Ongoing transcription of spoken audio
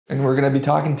And we're going to be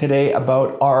talking today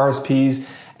about RRSPs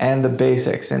and the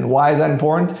basics. And why is that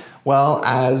important? Well,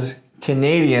 as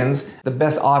Canadians, the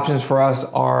best options for us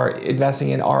are investing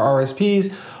in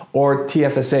RRSPs or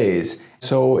TFSAs.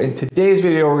 So in today's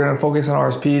video, we're going to focus on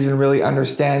RRSPs and really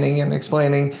understanding and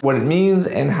explaining what it means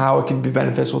and how it can be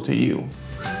beneficial to you.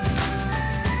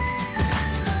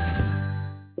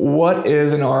 What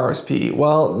is an RRSP?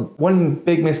 Well, one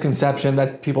big misconception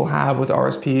that people have with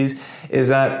RRSPs is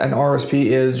that an RRSP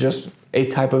is just a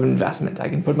type of investment. I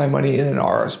can put my money in an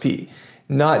RRSP,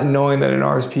 not knowing that an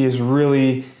RRSP is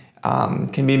really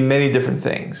can be many different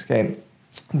things. Okay,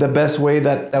 the best way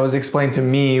that was explained to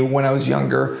me when I was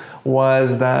younger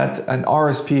was that an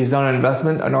RRSP is not an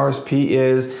investment. An RRSP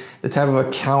is the type of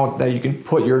account that you can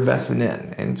put your investment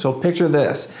in. And so picture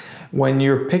this. When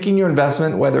you're picking your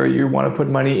investment, whether you want to put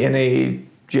money in a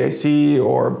GIC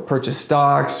or purchase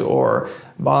stocks or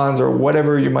bonds or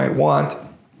whatever you might want,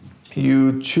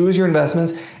 you choose your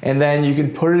investments and then you can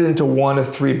put it into one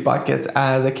of three buckets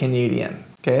as a Canadian.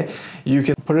 Okay, you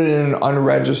can put it in an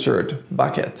unregistered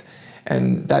bucket,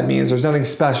 and that means there's nothing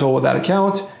special with that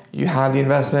account. You have the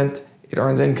investment, it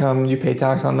earns income, you pay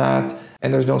tax on that,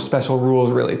 and there's no special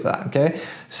rules really to that. Okay,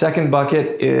 second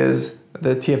bucket is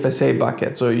the TFSA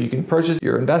bucket. So you can purchase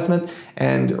your investment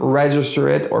and register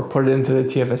it or put it into the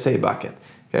TFSA bucket.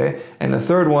 Okay, and the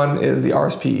third one is the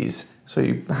RRSPs. So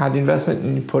you have the investment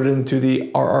and you put it into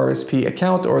the RRSP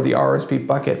account or the RRSP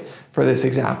bucket for this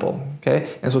example. Okay,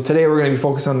 and so today we're going to be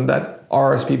focused on that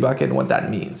RRSP bucket and what that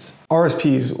means.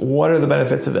 RRSPs, what are the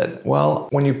benefits of it? Well,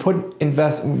 when you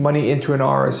invest money into an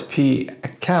RRSP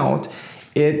account,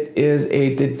 it is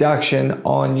a deduction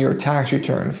on your tax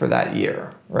return for that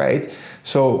year, right?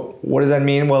 So what does that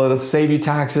mean? Well, it'll save you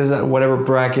taxes at whatever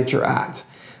bracket you're at.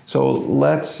 So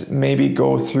let's maybe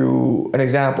go through an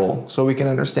example so we can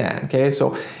understand, okay?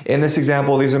 So in this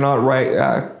example, these are not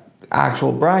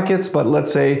actual brackets, but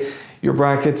let's say your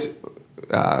brackets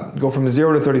go from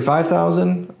 0 to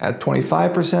 35,000 at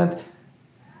 25%,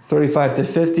 35 to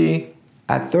 50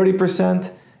 at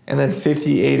 30%, and then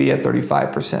 50-80 at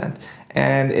 35%.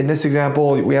 And in this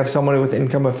example, we have someone with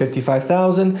income of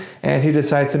 $55,000 and he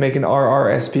decides to make an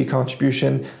RRSP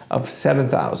contribution of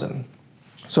 $7,000.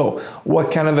 So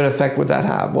what kind of an effect would that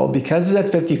have? Well, because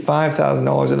it's at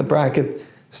 $55,000 and the bracket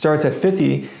starts at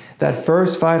 50, that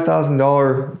first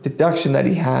 $5,000 deduction that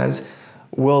he has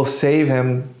will save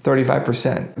him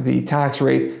 35%, the tax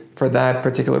rate for that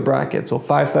particular bracket. So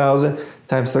 5,000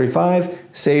 times 35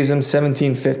 saves him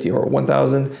 $1,750 or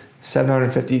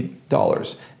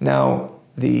 $1,750. Now,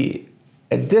 the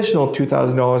additional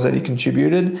 $2,000 that he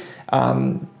contributed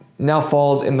now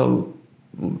falls in the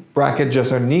bracket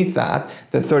just underneath that,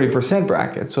 the 30%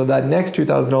 bracket. So that next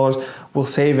 $2,000 will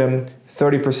save him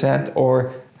 30%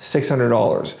 or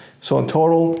 $600. So in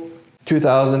total,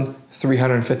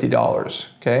 $2,350,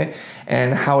 okay?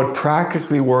 And how it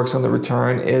practically works on the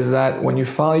return is that when you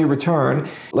file your return,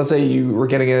 let's say you were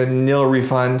getting a nil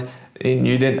refund and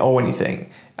you didn't owe anything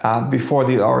before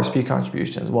the RRSP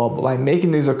contributions. Well, by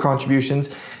making these contributions,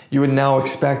 you would now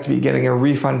expect to be getting a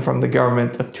refund from the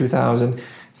government of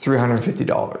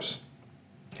 $2,350,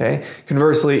 okay?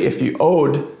 Conversely, if you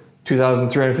owed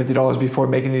 $2,350 before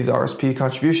making these RRSP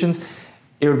contributions,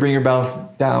 it would bring your balance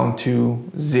down to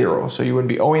zero. So you wouldn't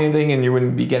be owing anything and you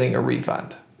wouldn't be getting a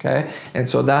refund, okay? And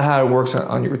so that's how it works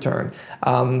on your return.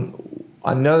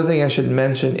 Another thing I should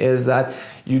mention is that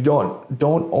you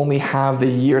don't only have the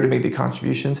year to make the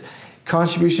contributions.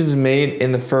 Contributions made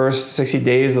in the first 60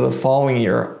 days of the following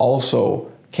year also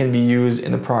can be used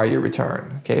in the prior year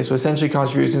return. Okay, so essentially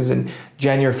contributions in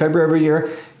January, February every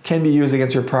year can be used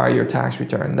against your prior year tax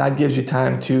return. That gives you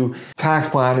time to tax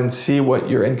plan and see what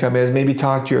your income is. Maybe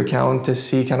talk to your accountant to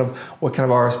see kind of what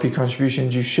kind of RRSP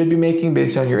contributions you should be making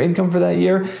based on your income for that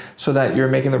year so that you're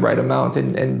making the right amount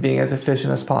and being as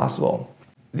efficient as possible.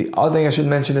 The other thing I should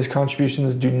mention is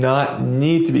contributions do not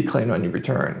need to be claimed on your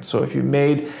return. So if you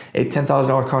made a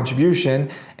 $10,000 contribution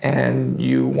and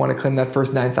you want to claim that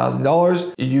first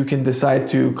 $9,000, you can decide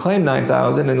to claim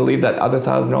 $9,000 and leave that other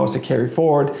 $1,000 to carry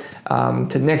forward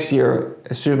to next year,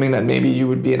 assuming that maybe you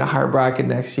would be in a higher bracket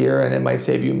next year and it might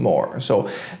save you more. So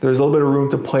there's a little bit of room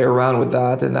to play around with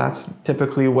that, and that's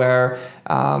typically where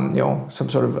some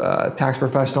sort of tax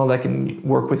professional that can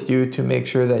work with you to make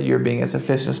sure that you're being as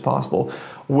efficient as possible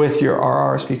with your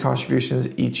RRSP contributions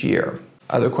each year.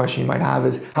 Other question you might have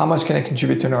is, how much can I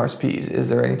contribute to an RRSPs? Is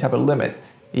there any type of limit?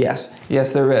 Yes,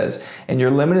 there is. And your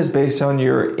limit is based on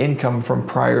your income from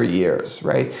prior years,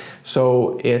 right?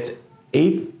 So it's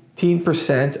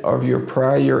 18% of your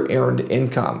prior year earned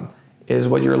income is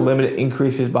what your limit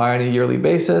increases by on a yearly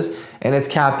basis, and it's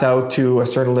capped out to a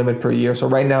certain limit per year. So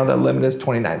right now that limit is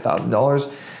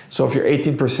 $29,000. So if your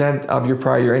 18% of your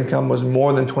prior year income was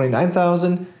more than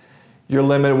 $29,000, your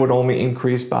limit would only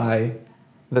increase by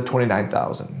the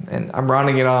 $29,000. And I'm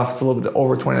rounding it off, it's a little bit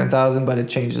over $29,000, but it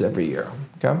changes every year,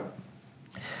 okay?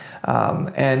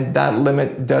 And that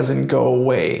limit doesn't go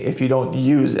away if you don't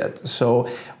use it. So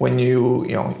when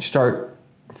you start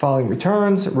filing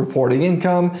returns, reporting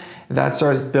income, that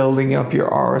starts building up your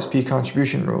RRSP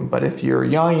contribution room. But if you're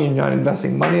young and you're not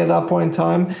investing money at that point in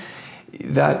time,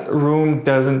 that room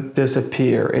doesn't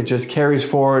disappear. It just carries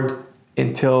forward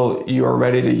until you are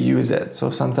ready to use it. So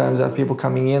sometimes I have people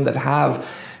coming in that have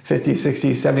 $50,000,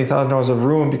 $60,000, $70,000 of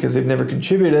room because they've never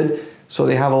contributed. So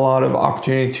they have a lot of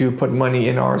opportunity to put money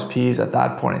in RSPs at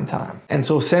that point in time. And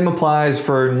so same applies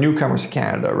for newcomers to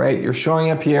Canada, right? You're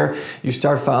showing up here, you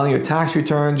start filing your tax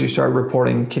returns, you start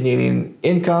reporting Canadian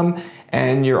income,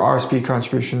 and your RSP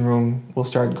contribution room will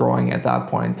start growing at that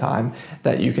point in time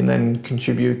that you can then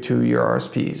contribute to your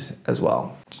RSPs as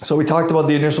well. So we talked about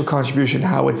the initial contribution,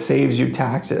 how it saves you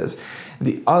taxes.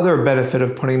 The other benefit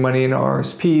of putting money in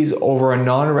RSPs over a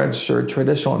non-registered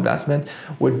traditional investment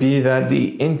would be that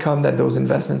the income that those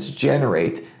investments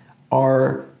generate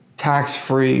are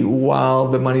tax-free while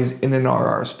the money's in an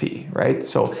RRSP, right?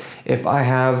 So if I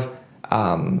have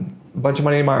a bunch of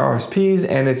money in my RSPs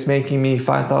and it's making me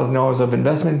 $5,000 of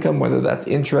investment income, whether that's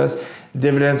interest,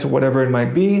 dividends, whatever it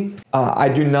might be, I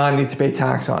do not need to pay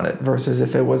tax on it, versus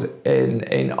if it was in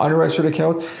an unregistered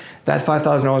account, that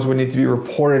 $5,000 would need to be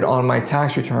reported on my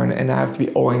tax return and I have to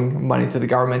be owing money to the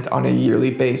government on a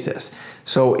yearly basis.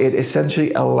 So it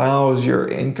essentially allows your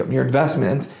income, your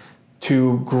investment,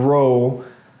 to grow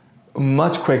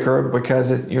much quicker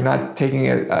because you're not having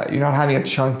a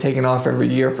chunk taken off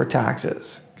every year for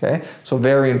taxes. Okay, so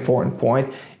very important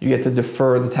point. You get to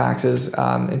defer the taxes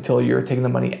until you're taking the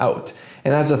money out.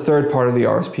 And that's the third part of the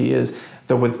RSP, is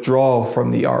the withdrawal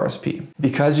from the RSP.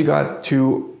 Because you got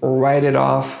to write it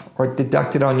off or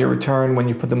deduct it on your return when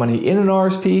you put the money in an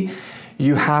RSP,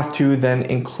 you have to then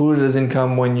include it as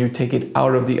income when you take it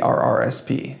out of the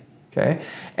RRSP. Okay,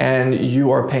 and you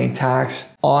are paying tax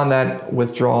on that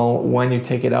withdrawal when you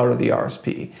take it out of the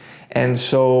RSP. And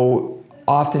so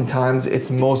oftentimes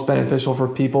it's most beneficial for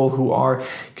people who are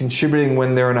contributing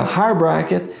when they're in a higher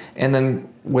bracket and then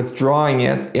withdrawing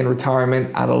it in retirement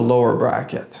at a lower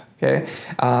bracket. Okay,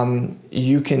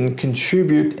 you can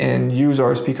contribute and use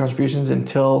RSP contributions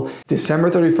until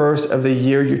December 31st of the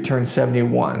year you turn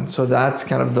 71. So that's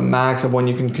kind of the max of when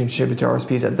you can contribute to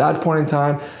RSPs. At that point in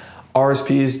time,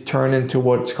 RSPs turn into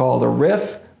what's called a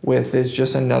RIF, which is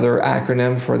just another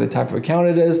acronym for the type of account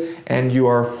it is, and you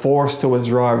are forced to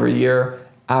withdraw every year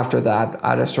after that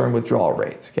at a certain withdrawal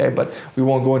rate. Okay, but we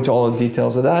won't go into all the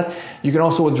details of that. You can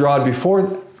also withdraw it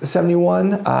before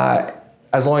 71,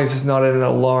 as long as it's not in a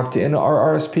locked-in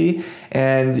RRSP,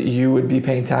 and you would be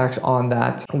paying tax on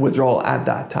that withdrawal at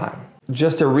that time.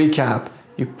 Just to recap,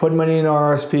 you put money in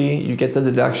RRSP, you get the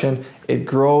deduction, it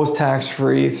grows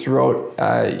tax-free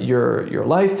throughout your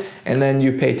life, and then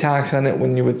you pay tax on it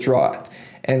when you withdraw it.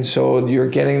 And so you're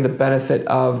getting the benefit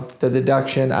of the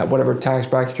deduction at whatever tax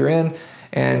bracket you're in,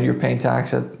 and you're paying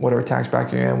tax at whatever tax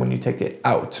bracket you're in when you take it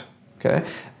out. Okay,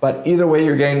 but either way,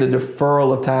 you're getting the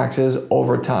deferral of taxes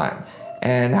over time.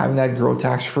 And having that grow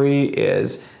tax-free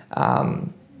is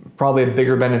probably a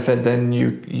bigger benefit than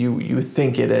you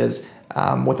think it is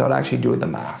without actually doing the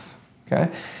math.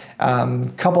 Okay.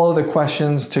 Couple other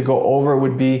questions to go over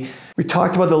would be, we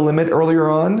talked about the limit earlier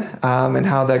on and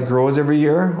how that grows every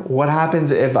year. What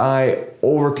happens if I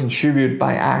over-contribute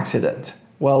by accident?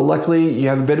 Well, luckily you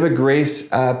have a bit of a grace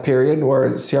period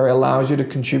where CRA allows you to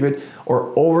contribute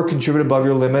or over-contribute above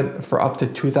your limit for up to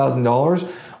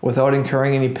 $2,000 without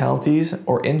incurring any penalties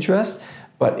or interest.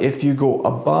 But if you go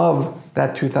above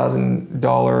that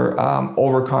 $2,000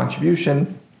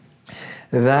 over-contribution,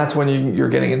 that's when you're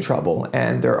getting in trouble,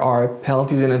 and there are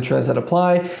penalties and interest that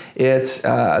apply. It's,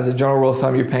 as a general rule of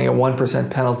thumb, you're paying a 1%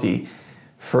 penalty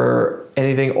for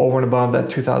anything over and above that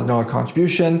 $2,000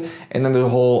 contribution, and then there's a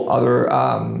whole other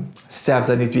steps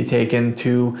that need to be taken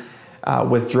to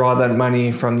withdraw that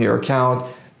money from your account,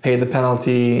 pay the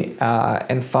penalty,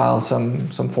 and file some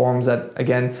forms that,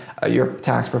 again, your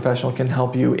tax professional can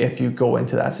help you if you go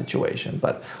into that situation.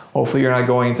 But hopefully you're not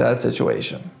going into that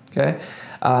situation, okay?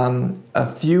 A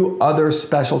few other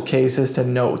special cases to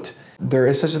note. There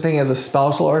is such a thing as a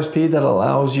spousal RSP that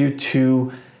allows you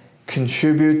to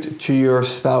contribute to your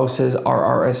spouse's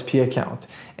RRSP account.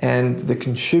 And the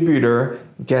contributor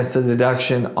gets the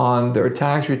deduction on their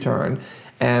tax return,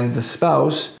 and the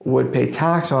spouse would pay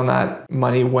tax on that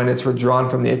money when it's withdrawn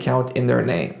from the account in their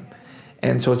name.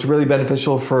 And so it's really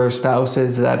beneficial for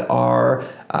spouses that are,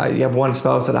 you have one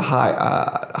spouse at a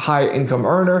high income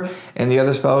earner and the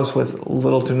other spouse with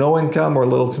little to no income or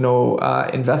little to no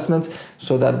investments,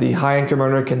 so that the high income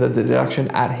earner can do the deduction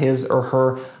at his or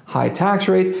her high tax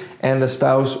rate, and the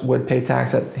spouse would pay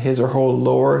tax at his or her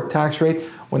lower tax rate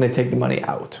when they take the money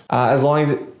out. As long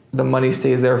as the money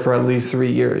stays there for at least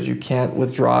 3 years. You can't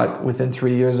withdraw it within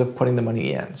 3 years of putting the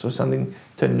money in. So something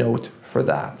to note for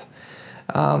that.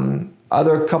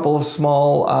 Other couple of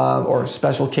small or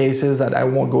special cases that I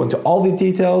won't go into all the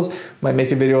details, might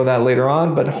make a video of that later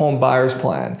on, but home buyer's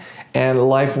plan and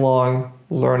lifelong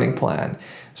learning plan.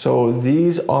 So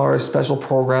these are special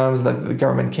programs that the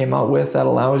government came out with that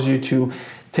allows you to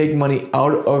take money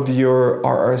out of your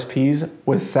RRSPs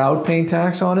without paying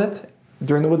tax on it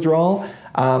during the withdrawal,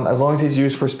 as long as it's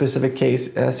used for specific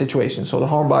case situations. So the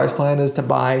home buyer's plan is to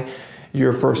buy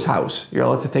your first house. You're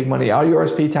allowed to take money out of your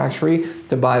RSP tax-free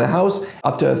to buy the house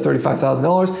up to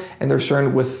 $35,000, and they're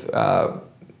certain with,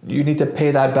 you need to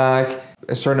pay that back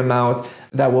a certain amount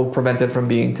that will prevent it from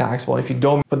being taxable. If you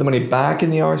don't put the money back in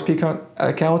the RSP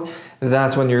account,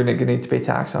 that's when you're gonna need to pay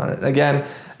tax on it. And again,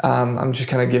 I'm just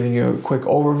kind of giving you a quick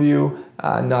overview,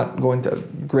 not going into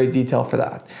great detail for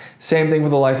that. Same thing with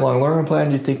the lifelong learning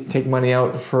plan. You take money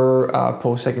out for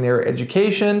post-secondary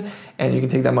education, and you can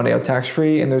take that money out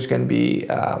tax-free, and there's going to be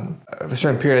a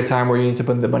certain period of time where you need to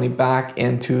put the money back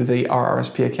into the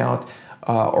RRSP account,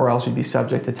 or else you'd be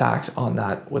subject to tax on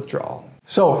that withdrawal.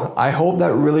 So I hope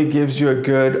that really gives you a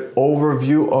good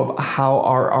overview of how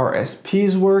our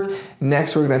RSPs work.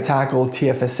 Next, we're going to tackle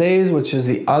TFSAs, which is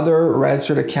the other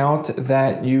registered account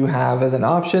that you have as an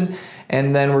option.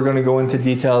 And then we're going to go into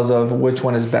details of which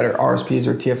one is better, RSPs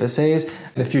or TFSAs,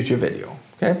 in a future video.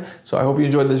 Okay, so I hope you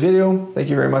enjoyed this video. Thank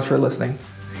you very much for listening.